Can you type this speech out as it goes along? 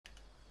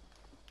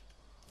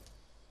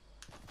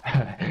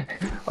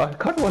I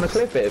kind of want to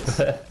clip it,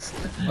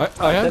 but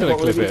I am going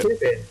to clip it.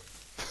 Clipping.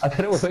 I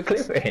don't know what we're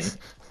clipping.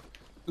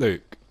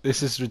 Luke,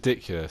 this is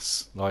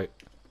ridiculous. Like,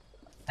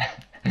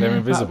 they're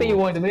invisible. I think you're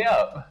winding me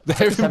up.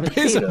 They're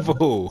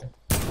invisible.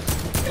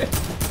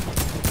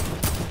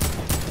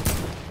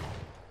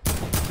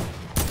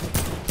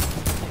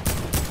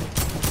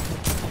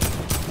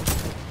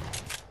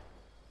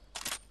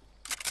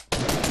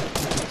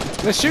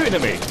 They're shooting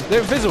at me.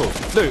 They're invisible.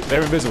 Luke,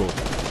 they're invisible.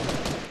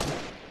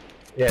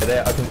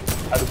 Yeah, I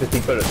can just see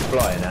bullets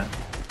flying now.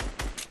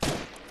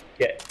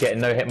 Getting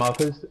no hit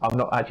markers. I'm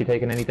not actually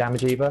taking any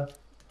damage either.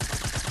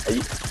 Are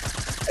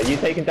you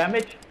taking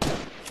damage?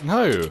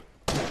 No.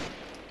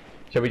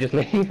 Shall we just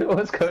leave?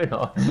 What's going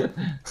on?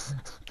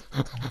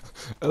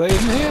 Are they in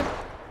here?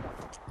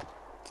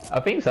 I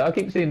think so. I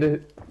keep seeing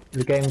the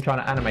game trying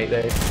to animate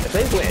there. If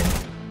they win,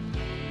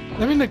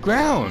 they're in the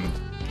ground.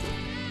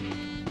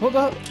 What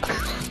the?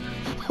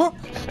 What?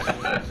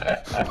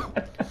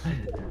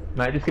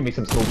 Mate, just give me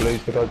some small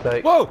blues for God's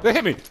sake. Whoa! They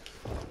hit me.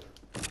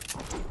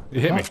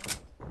 You hit me.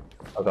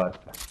 Oh god,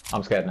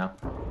 I'm scared now.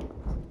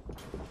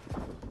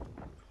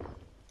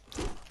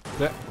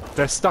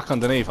 They're stuck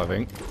underneath, I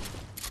think.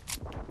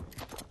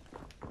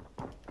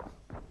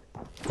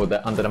 Well,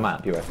 they're under the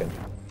map, you reckon?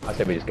 I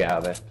say we just get out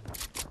of there.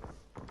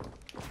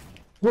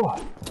 Whoa. I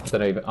don't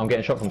know even, I'm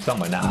getting shot from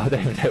somewhere now. I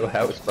don't even know where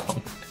else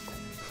from.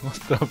 What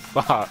the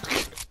fuck?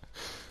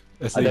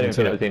 I don't even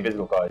think that was the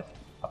invisible guys.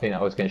 I think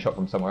I was getting shot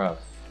from somewhere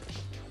else.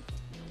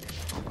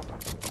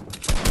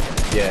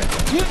 Yeah.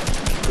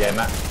 Yeah,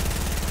 Matt.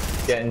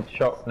 Getting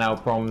shot now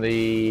from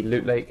the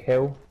Loot Lake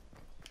Hill.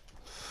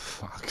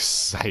 Fuck's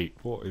sake,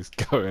 what is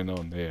going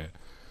on here?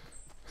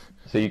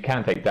 So you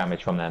can take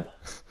damage from them.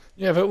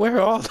 Yeah, but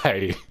where are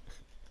they?